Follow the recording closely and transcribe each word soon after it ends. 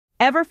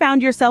Ever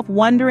found yourself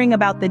wondering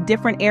about the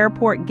different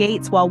airport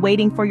gates while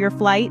waiting for your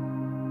flight?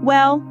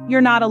 Well,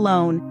 you're not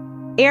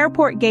alone.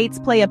 Airport gates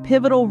play a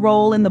pivotal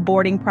role in the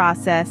boarding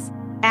process,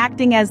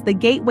 acting as the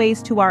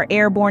gateways to our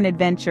airborne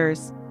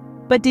adventures.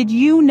 But did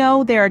you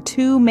know there are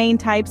two main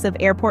types of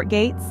airport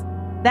gates?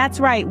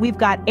 That's right, we've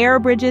got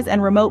aerobridges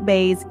and remote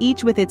bays,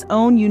 each with its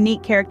own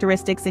unique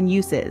characteristics and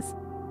uses.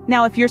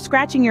 Now, if you're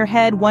scratching your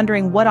head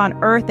wondering what on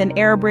earth an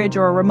aerobridge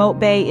or a remote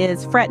bay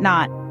is, fret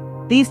not.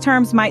 These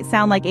terms might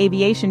sound like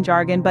aviation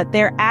jargon, but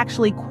they're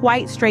actually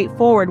quite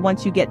straightforward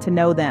once you get to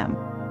know them.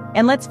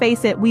 And let's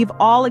face it, we've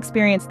all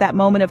experienced that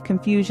moment of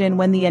confusion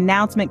when the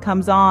announcement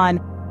comes on,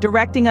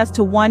 directing us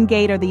to one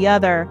gate or the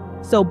other.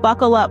 So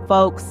buckle up,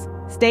 folks.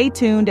 Stay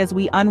tuned as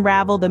we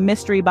unravel the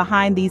mystery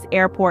behind these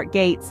airport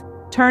gates,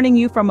 turning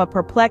you from a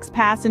perplexed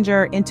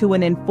passenger into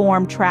an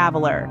informed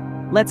traveler.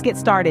 Let's get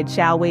started,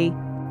 shall we?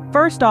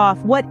 First off,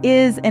 what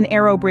is an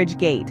aerobridge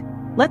gate?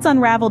 Let's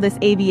unravel this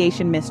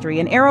aviation mystery.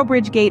 An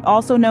aerobridge gate,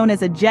 also known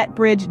as a jet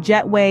bridge,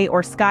 jetway,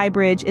 or sky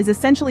bridge, is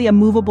essentially a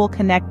movable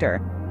connector.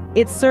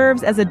 It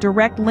serves as a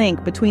direct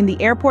link between the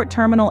airport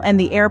terminal and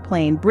the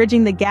airplane,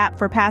 bridging the gap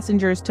for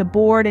passengers to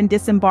board and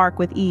disembark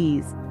with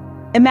ease.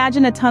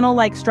 Imagine a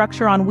tunnel-like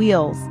structure on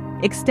wheels,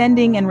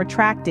 extending and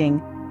retracting,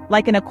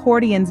 like an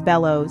accordion's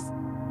bellows.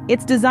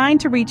 It's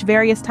designed to reach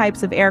various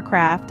types of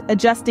aircraft,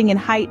 adjusting in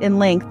height and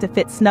length to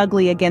fit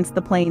snugly against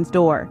the plane's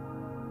door.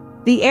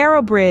 The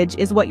aerobridge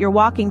is what you're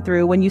walking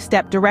through when you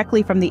step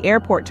directly from the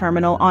airport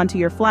terminal onto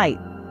your flight.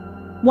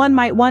 One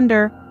might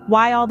wonder,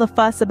 why all the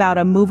fuss about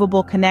a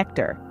movable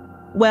connector?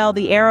 Well,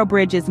 the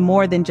aerobridge is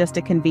more than just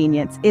a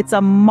convenience. It's a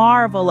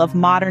marvel of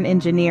modern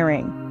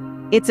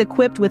engineering. It's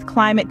equipped with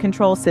climate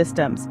control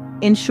systems,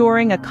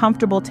 ensuring a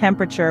comfortable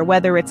temperature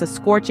whether it's a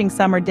scorching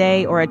summer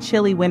day or a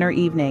chilly winter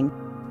evening.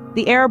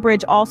 The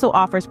aerobridge also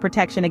offers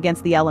protection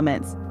against the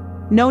elements.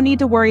 No need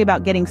to worry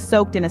about getting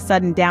soaked in a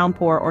sudden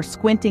downpour or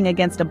squinting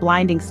against a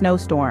blinding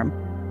snowstorm.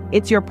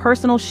 It's your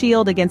personal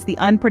shield against the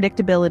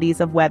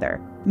unpredictabilities of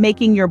weather,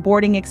 making your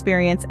boarding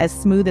experience as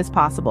smooth as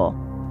possible.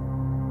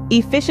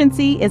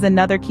 Efficiency is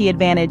another key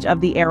advantage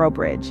of the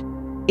aerobridge.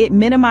 It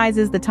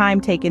minimizes the time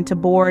taken to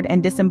board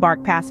and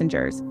disembark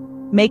passengers,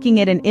 making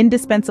it an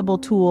indispensable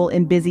tool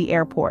in busy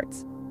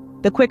airports.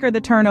 The quicker the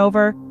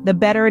turnover, the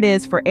better it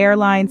is for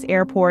airlines,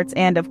 airports,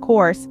 and, of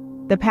course,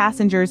 the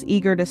passengers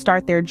eager to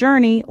start their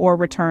journey or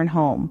return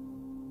home.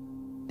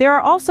 There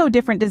are also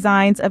different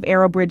designs of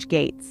aerobridge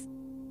gates.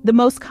 The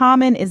most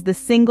common is the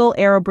single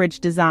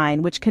aerobridge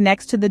design, which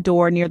connects to the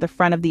door near the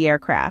front of the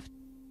aircraft.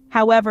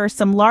 However,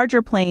 some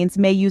larger planes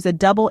may use a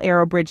double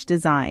aerobridge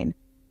design,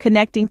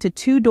 connecting to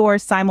two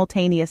doors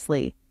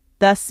simultaneously,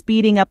 thus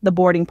speeding up the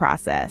boarding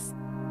process.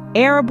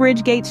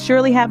 Aerobridge gates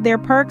surely have their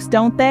perks,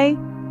 don't they?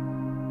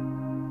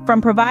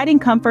 From providing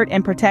comfort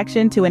and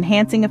protection to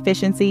enhancing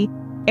efficiency,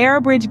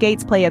 aerobridge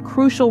gates play a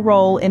crucial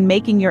role in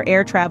making your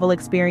air travel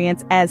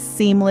experience as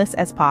seamless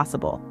as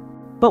possible.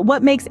 But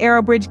what makes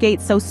aerobridge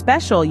gates so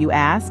special, you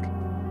ask?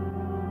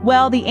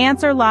 Well, the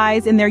answer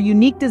lies in their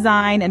unique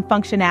design and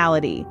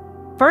functionality.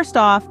 First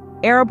off,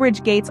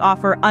 aerobridge gates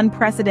offer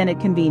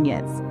unprecedented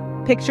convenience.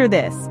 Picture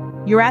this.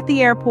 You're at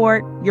the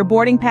airport, your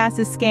boarding pass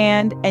is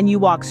scanned, and you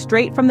walk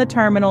straight from the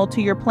terminal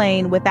to your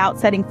plane without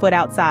setting foot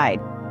outside.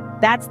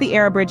 That's the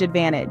Aerobridge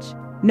Advantage.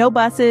 No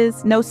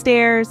buses, no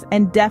stairs,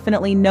 and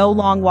definitely no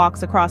long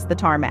walks across the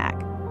tarmac.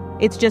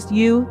 It's just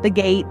you, the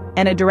gate,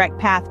 and a direct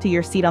path to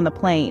your seat on the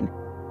plane.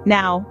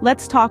 Now,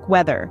 let's talk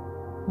weather.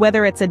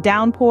 Whether it's a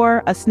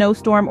downpour, a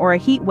snowstorm, or a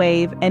heat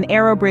wave, an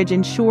aerobridge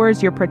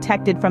ensures you're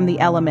protected from the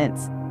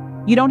elements.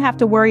 You don't have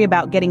to worry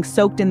about getting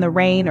soaked in the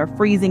rain or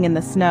freezing in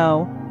the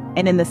snow.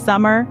 And in the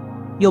summer,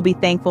 you'll be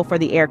thankful for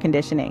the air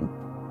conditioning.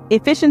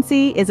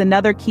 Efficiency is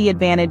another key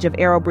advantage of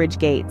aerobridge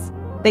gates.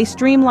 They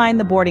streamline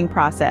the boarding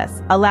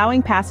process,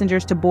 allowing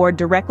passengers to board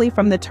directly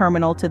from the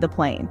terminal to the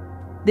plane.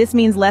 This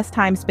means less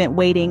time spent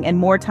waiting and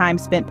more time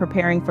spent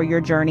preparing for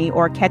your journey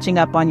or catching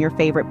up on your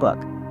favorite book.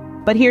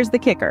 But here's the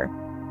kicker.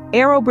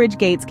 Aerobridge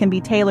gates can be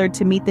tailored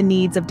to meet the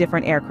needs of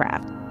different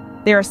aircraft.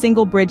 There are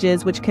single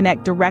bridges which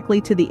connect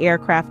directly to the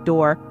aircraft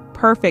door,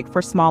 perfect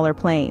for smaller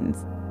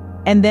planes.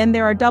 And then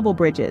there are double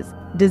bridges,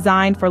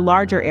 designed for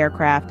larger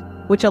aircraft,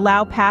 which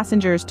allow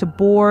passengers to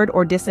board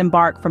or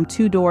disembark from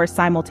two doors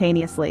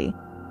simultaneously.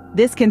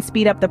 This can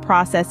speed up the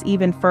process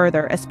even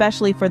further,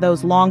 especially for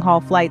those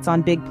long-haul flights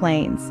on big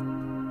planes.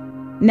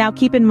 Now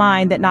keep in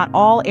mind that not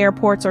all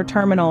airports or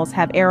terminals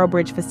have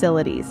aerobridge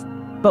facilities,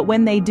 but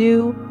when they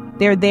do,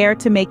 they're there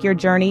to make your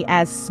journey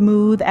as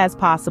smooth as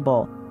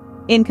possible.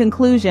 In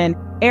conclusion,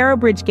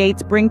 aerobridge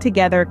gates bring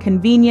together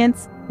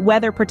convenience,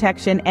 weather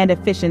protection, and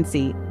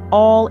efficiency,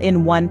 all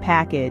in one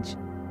package.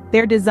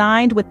 They're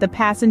designed with the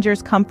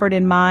passenger's comfort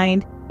in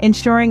mind,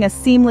 ensuring a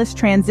seamless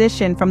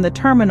transition from the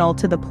terminal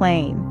to the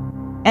plane.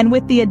 And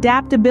with the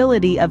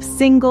adaptability of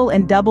single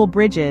and double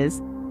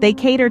bridges, they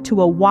cater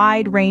to a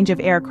wide range of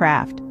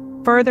aircraft,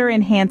 further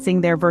enhancing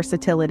their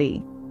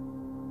versatility.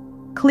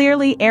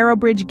 Clearly,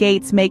 aerobridge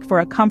gates make for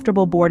a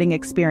comfortable boarding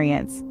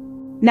experience.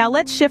 Now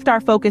let's shift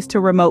our focus to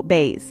remote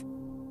bays.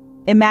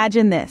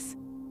 Imagine this.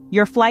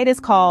 Your flight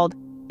is called,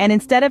 and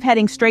instead of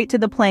heading straight to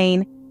the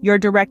plane, you're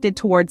directed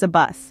towards a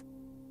bus.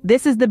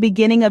 This is the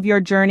beginning of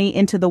your journey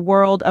into the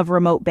world of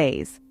remote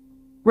bays.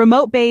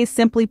 Remote bays,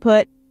 simply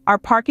put, are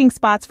parking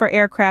spots for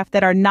aircraft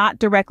that are not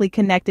directly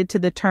connected to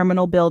the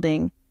terminal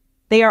building.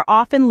 They are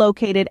often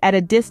located at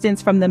a distance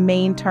from the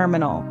main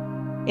terminal.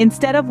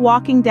 Instead of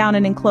walking down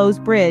an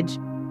enclosed bridge,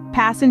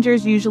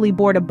 passengers usually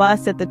board a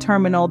bus at the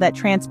terminal that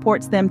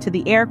transports them to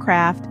the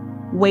aircraft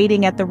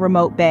waiting at the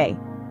remote bay.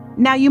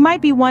 Now you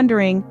might be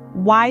wondering,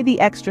 why the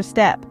extra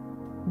step?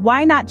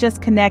 Why not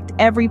just connect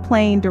every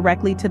plane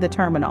directly to the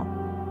terminal?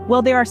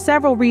 Well, there are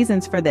several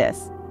reasons for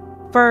this.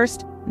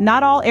 First,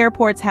 not all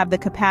airports have the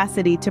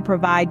capacity to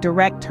provide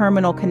direct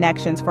terminal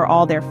connections for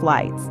all their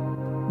flights.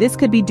 This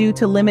could be due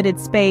to limited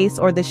space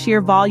or the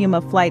sheer volume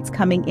of flights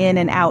coming in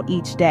and out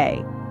each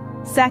day.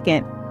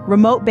 Second,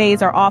 remote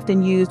bays are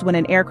often used when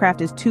an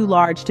aircraft is too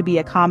large to be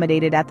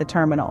accommodated at the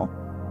terminal.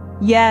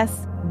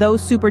 Yes,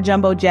 those super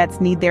jumbo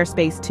jets need their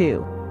space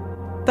too.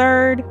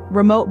 Third,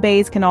 remote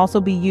bays can also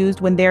be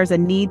used when there's a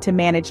need to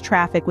manage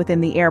traffic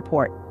within the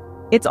airport.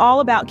 It's all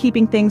about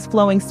keeping things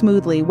flowing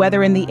smoothly,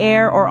 whether in the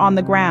air or on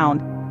the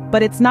ground,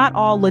 but it's not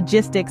all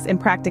logistics and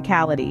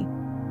practicality.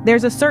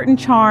 There's a certain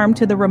charm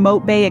to the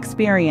remote bay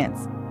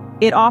experience.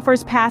 It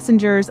offers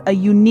passengers a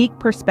unique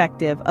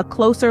perspective, a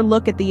closer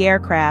look at the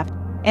aircraft,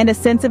 and a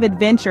sense of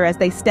adventure as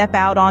they step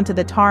out onto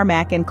the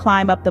tarmac and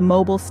climb up the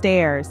mobile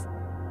stairs.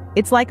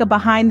 It's like a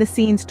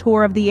behind-the-scenes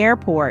tour of the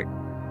airport.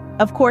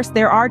 Of course,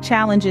 there are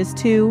challenges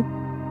too.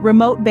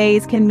 Remote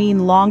bays can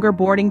mean longer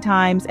boarding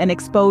times and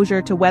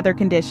exposure to weather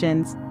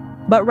conditions.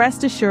 But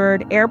rest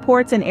assured,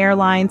 airports and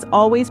airlines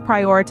always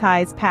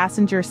prioritize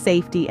passenger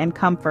safety and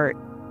comfort.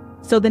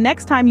 So the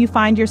next time you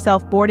find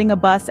yourself boarding a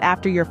bus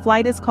after your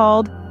flight is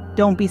called,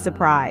 don't be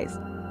surprised.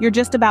 You're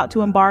just about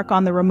to embark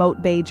on the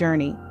remote bay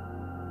journey.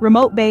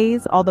 Remote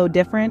bays, although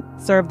different,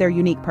 serve their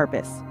unique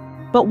purpose.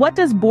 But what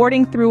does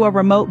boarding through a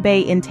remote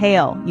bay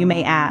entail, you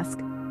may ask?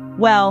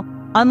 Well,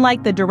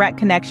 unlike the direct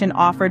connection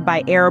offered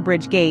by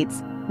Aerobridge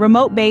gates,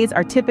 remote bays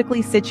are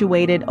typically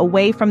situated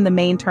away from the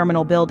main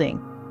terminal building.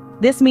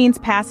 This means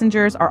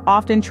passengers are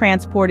often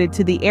transported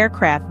to the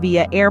aircraft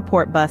via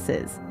airport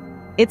buses.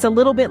 It's a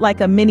little bit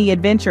like a mini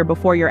adventure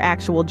before your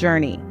actual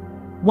journey.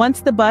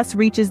 Once the bus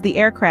reaches the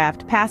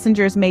aircraft,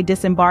 passengers may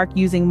disembark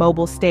using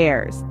mobile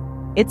stairs.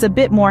 It's a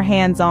bit more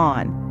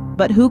hands-on,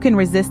 but who can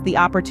resist the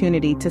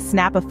opportunity to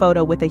snap a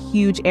photo with a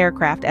huge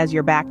aircraft as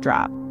your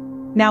backdrop?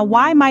 Now,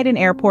 why might an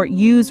airport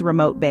use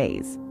remote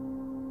bays?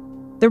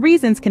 The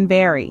reasons can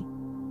vary.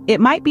 It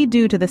might be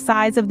due to the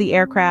size of the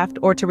aircraft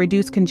or to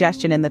reduce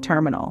congestion in the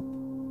terminal.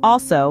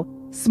 Also,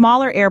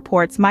 smaller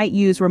airports might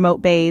use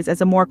remote bays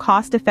as a more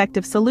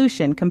cost-effective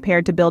solution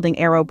compared to building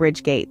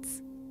Aerobridge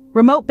gates.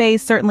 Remote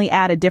bays certainly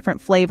add a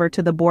different flavor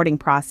to the boarding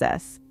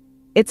process.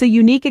 It's a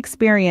unique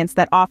experience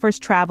that offers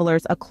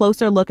travelers a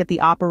closer look at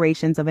the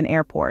operations of an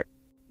airport.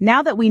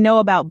 Now that we know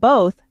about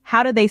both,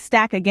 how do they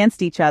stack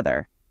against each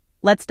other?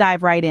 Let's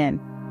dive right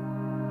in.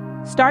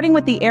 Starting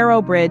with the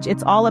Aerobridge,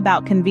 it's all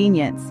about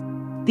convenience.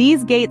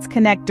 These gates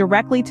connect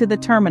directly to the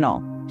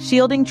terminal,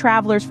 shielding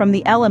travelers from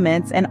the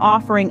elements and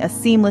offering a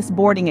seamless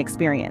boarding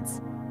experience.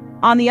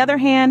 On the other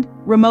hand,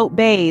 remote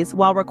bays,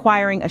 while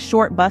requiring a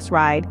short bus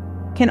ride,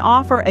 can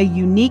offer a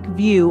unique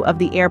view of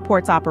the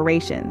airport's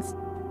operations.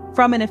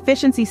 From an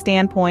efficiency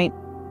standpoint,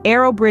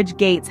 Aerobridge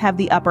gates have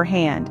the upper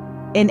hand,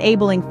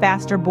 enabling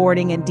faster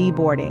boarding and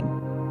deboarding.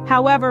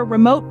 However,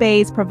 remote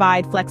bays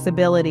provide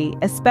flexibility,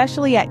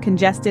 especially at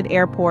congested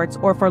airports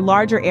or for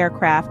larger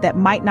aircraft that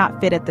might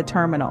not fit at the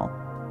terminal.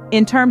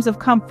 In terms of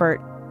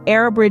comfort,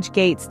 Aerobridge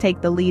gates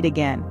take the lead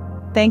again,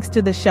 thanks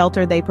to the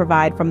shelter they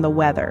provide from the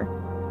weather.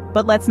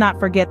 But let's not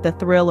forget the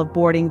thrill of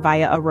boarding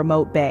via a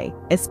remote bay,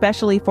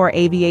 especially for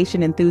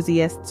aviation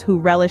enthusiasts who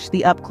relish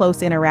the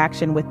up-close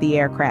interaction with the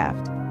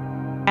aircraft.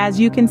 As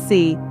you can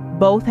see,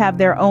 both have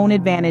their own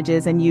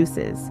advantages and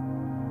uses.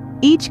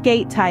 Each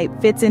gate type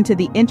fits into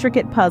the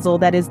intricate puzzle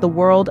that is the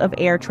world of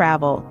air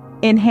travel,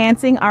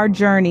 enhancing our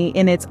journey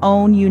in its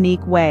own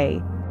unique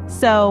way.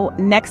 So,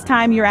 next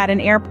time you're at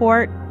an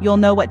airport, you'll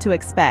know what to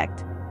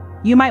expect.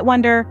 You might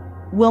wonder,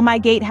 will my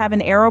gate have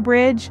an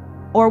Aerobridge,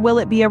 or will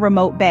it be a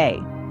remote bay?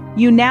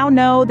 You now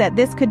know that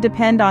this could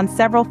depend on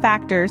several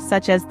factors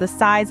such as the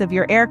size of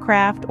your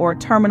aircraft or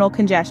terminal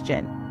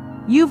congestion.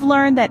 You've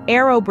learned that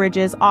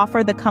Aerobridges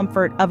offer the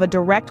comfort of a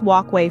direct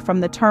walkway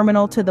from the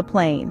terminal to the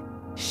plane,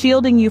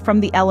 shielding you from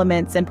the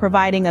elements and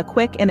providing a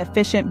quick and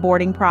efficient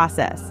boarding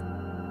process.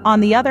 On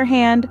the other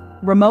hand,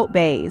 remote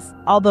bays,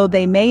 although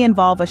they may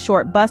involve a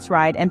short bus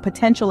ride and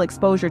potential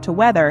exposure to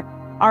weather,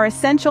 are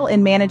essential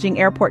in managing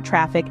airport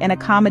traffic and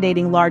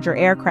accommodating larger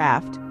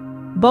aircraft.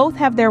 Both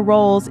have their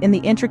roles in the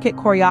intricate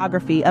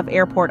choreography of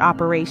airport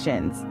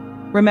operations.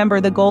 Remember,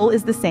 the goal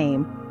is the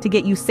same, to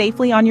get you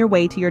safely on your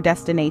way to your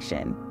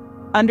destination.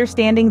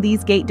 Understanding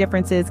these gate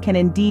differences can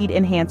indeed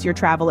enhance your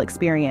travel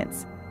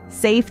experience.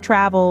 Safe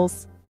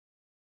travels.